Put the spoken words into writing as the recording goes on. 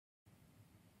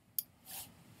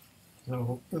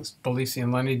So it's Belisi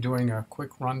and Lenny doing a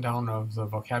quick rundown of the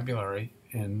vocabulary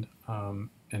in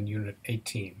Unit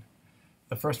 18.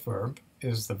 The first verb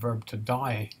is the verb to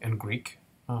die in Greek.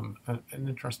 An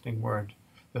interesting word.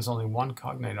 There's only one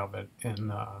cognate of it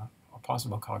a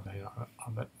possible cognate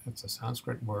of it. It's a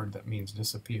Sanskrit word that means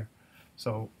disappear.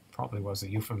 So probably was a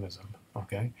euphemism,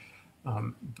 okay?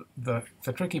 The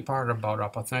tricky part about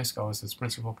apothnesko is its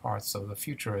principal parts. So the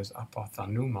future is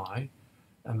apothanumai,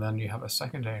 and then you have a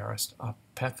second aorist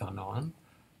apethanon,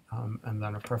 and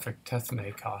then a perfect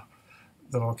tethneka.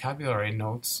 The vocabulary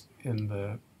notes in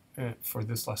the for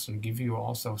this lesson give you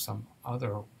also some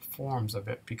other forms of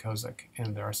it, because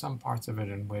and there are some parts of it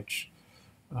in which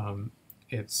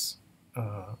it's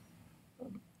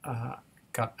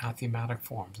got athematic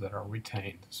forms that are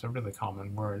retained. It's a really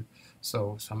common word,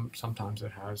 so sometimes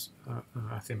it has an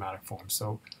athematic form.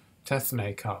 So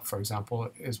tethneka, for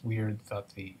example, is weird that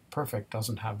the perfect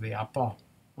doesn't have the apo.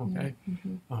 Okay,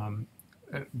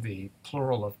 the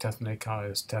plural of tethneka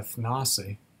is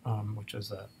tethnasi, which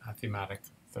is a athematic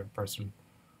third-person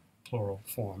plural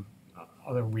form.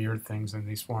 Other weird things in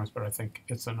these forms, but I think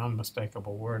it's an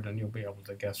unmistakable word, and you'll be able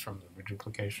to guess from the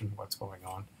reduplication what's going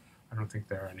on. I don't think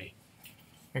there are any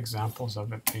examples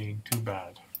of it being too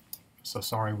bad. So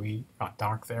sorry we got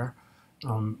dark there.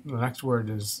 The next word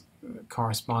is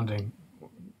corresponding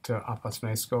to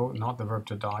apothnesko, not the verb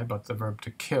to die, but the verb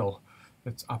to kill.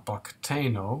 It's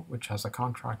apakteno, which has a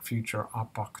contract future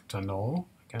apaktano.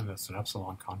 Again, that's an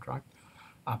epsilon contract.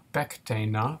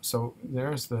 Apektena, so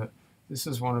this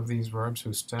is one of these verbs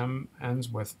whose stem ends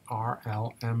with R,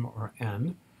 L, M, or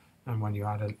N. And when you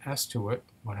add an S to it,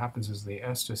 what happens is the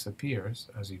S disappears,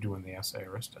 as you do in the S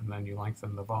aorist, and then you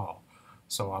lengthen the vowel.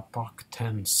 So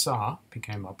apaktensa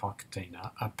became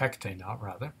apektena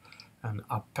rather, and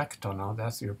apektona,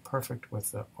 that's your perfect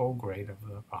with the O grade of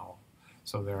the vowel.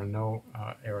 So there are no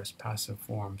aorist passive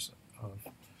forms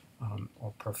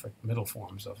or perfect middle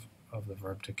forms of the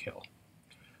verb to kill.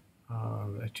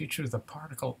 I teach you the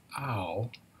particle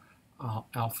au,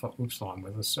 alpha upsilon,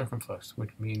 with a circumflex,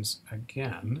 which means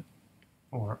again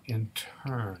or in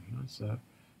turn.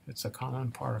 It's a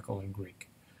common particle in Greek.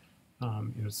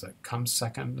 It comes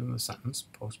second in the sentence,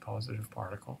 post-positive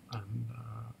particle, and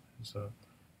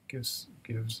gives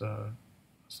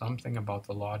something about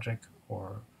the logic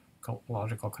or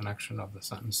logical connection of the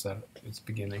sentence that it's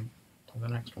beginning to the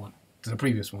next one, to the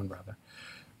previous one rather.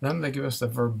 Then they give us the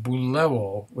verb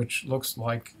bouleo, which looks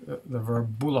like the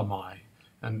verb boulamai,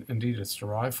 and indeed it's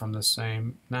derived from the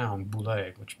same noun,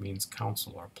 boule, which means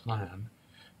counsel or plan,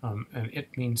 and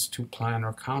it means to plan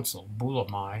or counsel.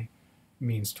 Boulamai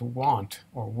means to want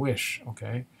or wish,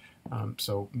 okay?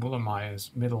 So boulamai is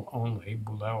middle only,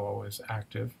 bouleo is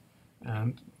active,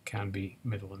 and can be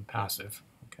middle and passive,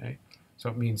 okay? So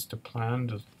it means to plan,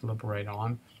 to deliberate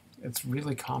on. It's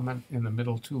really common in the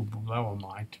middle too,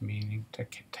 bouleomai, to meaning to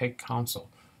take counsel,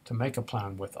 to make a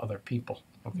plan with other people,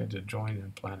 okay, to join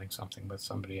in planning something with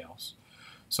somebody else.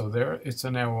 So there, it's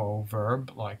an eo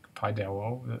verb like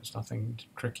paideo. There's nothing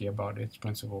tricky about its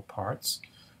principal parts.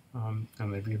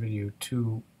 And they've given you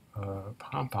two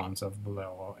compounds of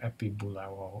bouleo,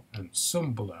 epibouleo and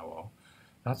sumbouleo.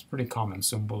 That's pretty common,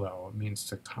 sumbouleo. It means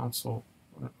to counsel,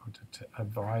 or to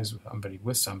advise somebody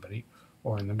with somebody,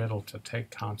 or in the middle, to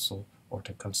take counsel or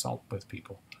to consult with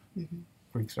people.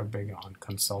 Greeks are big on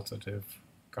consultative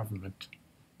government.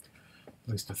 At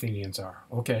least Athenians are.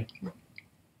 Okay.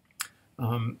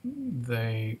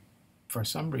 They, for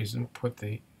some reason, put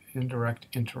the indirect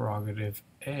interrogative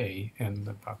a in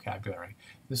the vocabulary.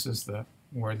 This is the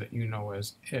word that you know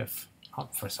as if,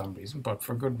 not for some reason, but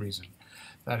for good reason.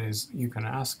 That is, you can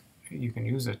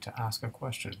use it to ask a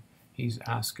question. He's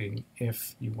asking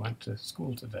if you went to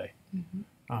school today.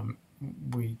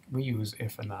 We use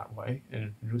if in that way.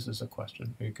 It introduces a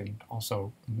question. It can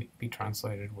also be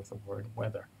translated with the word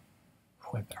whether.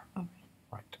 Whether. Okay.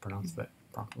 Right, to pronounce that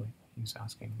properly. He's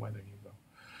asking whether you go.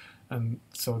 And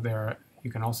so there, you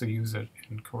can also use it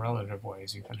in correlative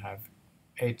ways. You can have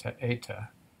eta,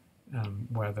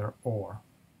 whether or.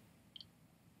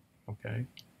 Okay?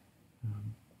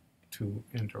 Two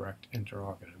indirect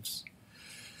interrogatives.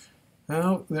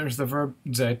 Now, there's the verb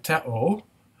zeteo,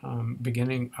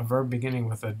 a verb beginning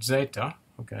with a zeta.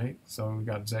 Okay, so we've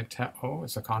got zeteo,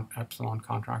 it's a epsilon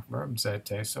contract verb,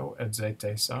 zeteso, et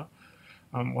zetesa.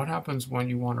 What happens when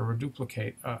you want to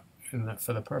reduplicate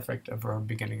for the perfect a verb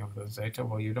beginning with a zeta?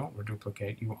 Well, you don't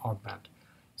reduplicate, you augment.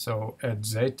 So et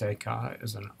zeteka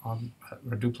is a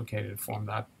reduplicated form.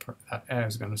 That e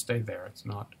is going to stay there. It's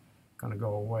not going to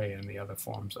go away in the other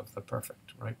forms of the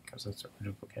perfect, right? Because it's a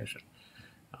reduplication.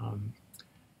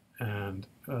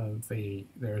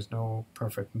 There's no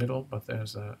perfect middle, but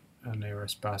there's an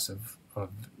aorist passive of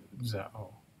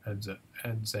zeo,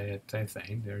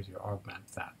 edzethane. There's your augment.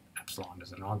 That epsilon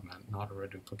is an augment, not a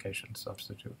reduplication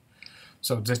substitute.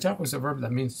 So zeta is a verb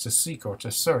that means to seek or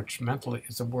to search. Mentally,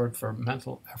 it's a word for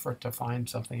mental effort to find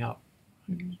something out.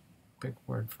 Big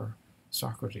word for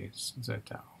Socrates,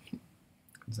 zeta,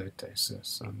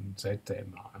 zetesis, and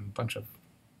zetema, and a bunch of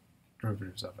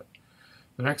derivatives of it.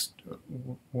 The next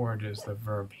word is the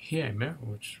verb hieme,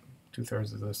 which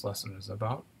 2/3 of this lesson is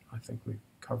about. I think we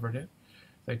covered it.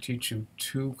 They teach you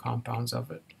two compounds of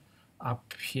it.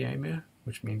 Apieme,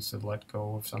 which means to let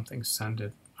go of something, send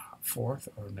it forth,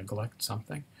 or neglect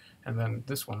something. And then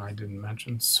this one I didn't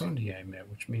mention, sunhieme,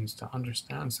 which means to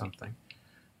understand something,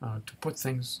 to put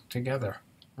things together,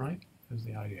 right, is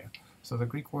the idea. So the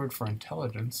Greek word for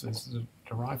intelligence is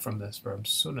derived from this verb,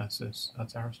 sunesis.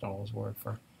 That's Aristotle's word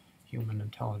for human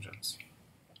intelligence,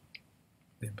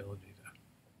 the ability to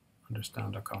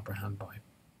understand or comprehend by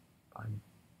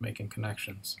making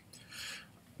connections.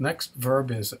 Next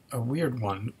verb is a weird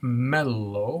one,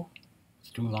 mello,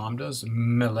 two lambdas,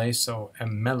 meleso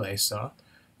and melesa,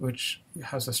 which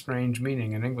has a strange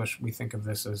meaning. In English, we think of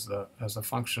this as a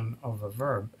function of a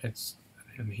verb.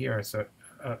 And here it's of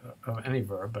any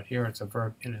verb, but here it's a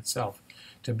verb in itself,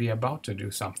 to be about to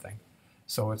do something.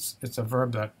 So it's a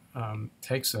verb that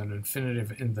takes an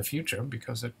infinitive in the future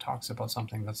because it talks about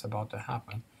something that's about to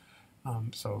happen.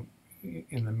 So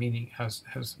in the meaning has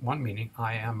one meaning,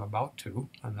 I am about to,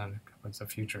 and then it's a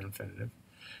future infinitive.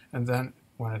 And then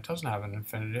when it doesn't have an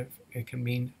infinitive, it can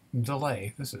mean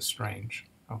delay. This is strange,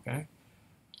 okay?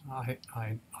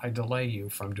 I delay you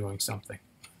from doing something,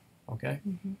 okay?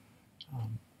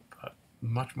 But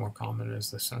much more common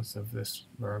is the sense of this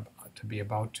verb, to be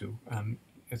about to, and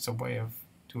it's a way of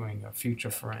doing a future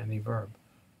for any verb,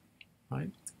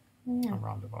 right? Yeah. A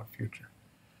roundabout future.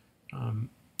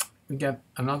 We get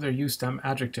another U-stem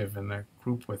adjective in the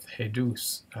group with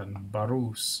hedus and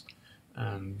barus,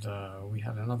 and we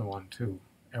had another one too,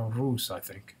 elrus, I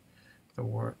think. The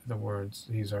words,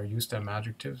 these are U-stem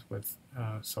adjectives with,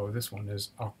 so this one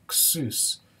is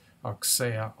oxus,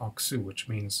 oxea, oxu, which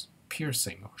means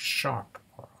piercing or sharp,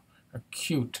 or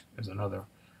acute is another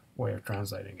way of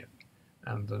translating it.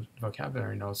 And the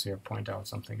vocabulary notes here point out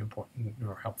something important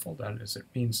or helpful. That is, it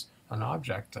means an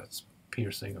object that's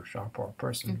piercing or sharp, or a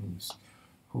person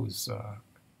who's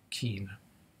keen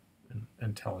and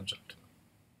intelligent.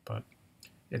 But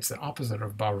it's the opposite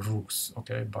of barus.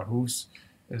 Okay, barus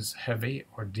is heavy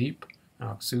or deep, and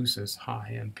oxus is high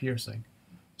and piercing.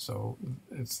 So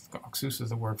oxus is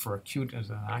the word for acute as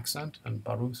an accent, and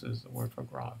barus is the word for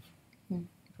grave.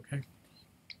 Okay.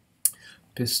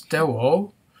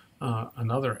 Pisteuo,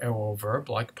 another eo verb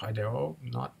like paideo,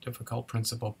 not difficult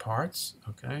principal parts.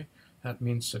 Okay, that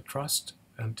means to trust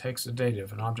and takes a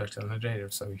dative, an object and a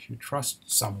dative. So if you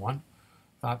trust someone,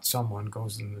 that someone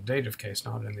goes in the dative case,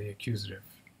 not in the accusative.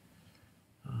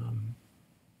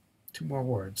 Two more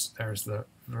words. There's the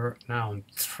noun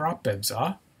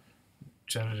trapeza,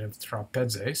 genitive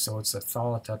trapeze, so it's a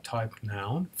thalata type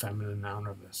noun, feminine noun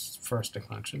of this first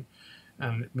declension,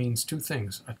 and it means two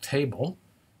things, a table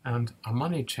and a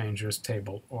money changer's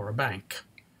table or a bank.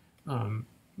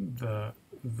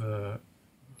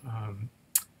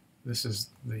 This is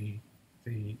the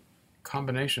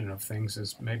combination of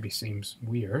things maybe seems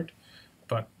weird,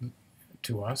 but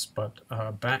to us, but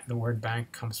the word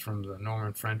bank comes from the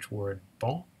Norman French word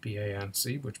banc,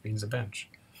 B-A-N-C, which means a bench.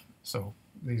 So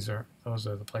those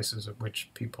are the places at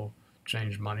which people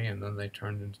change money, and then they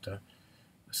turn into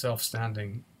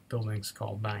self-standing buildings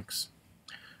called banks.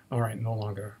 All right, no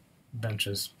longer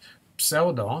benches.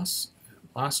 Pseudos,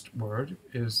 last word,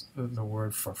 is the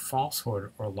word for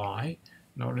falsehood or lie.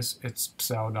 Notice it's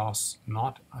pseudos,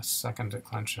 not a second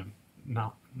declension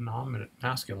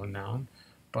masculine noun,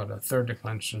 but a third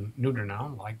declension neuter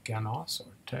noun like genos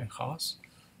or techos,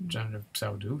 genitive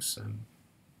pseudus and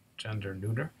gender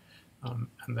neuter. And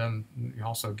then you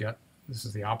also get, this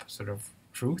is the opposite of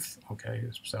truth, okay,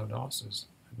 pseudos is,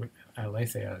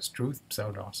 aletheia is truth,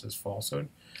 pseudos is falsehood.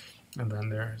 And then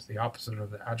there's the opposite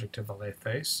of the adjective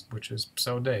alethes, which is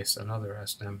pseudes, another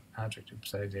S-stem adjective,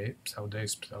 pseudes,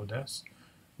 pseudes,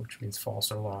 which means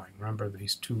false or lying. Remember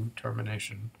these two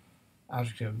termination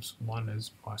adjectives. One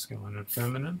is masculine and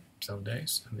feminine,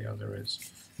 pseudes, and the other is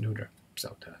neuter,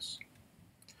 pseudes.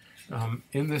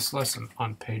 In this lesson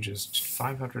on pages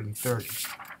 530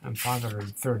 and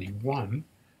 531,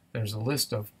 there's a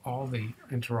list of all the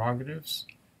interrogatives,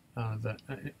 the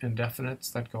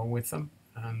indefinites that go with them,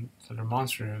 and the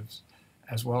demonstratives,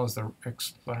 as well as the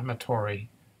exclamatory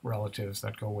relatives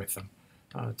that go with them.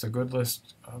 It's a good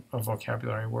list of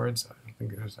vocabulary words. I don't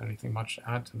think there's anything much to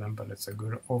add to them, but it's a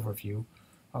good overview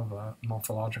of a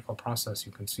morphological process,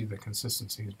 you can see the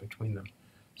consistencies between them.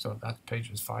 So that's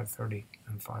pages 530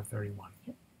 and 531.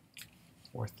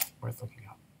 Worth looking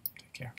up.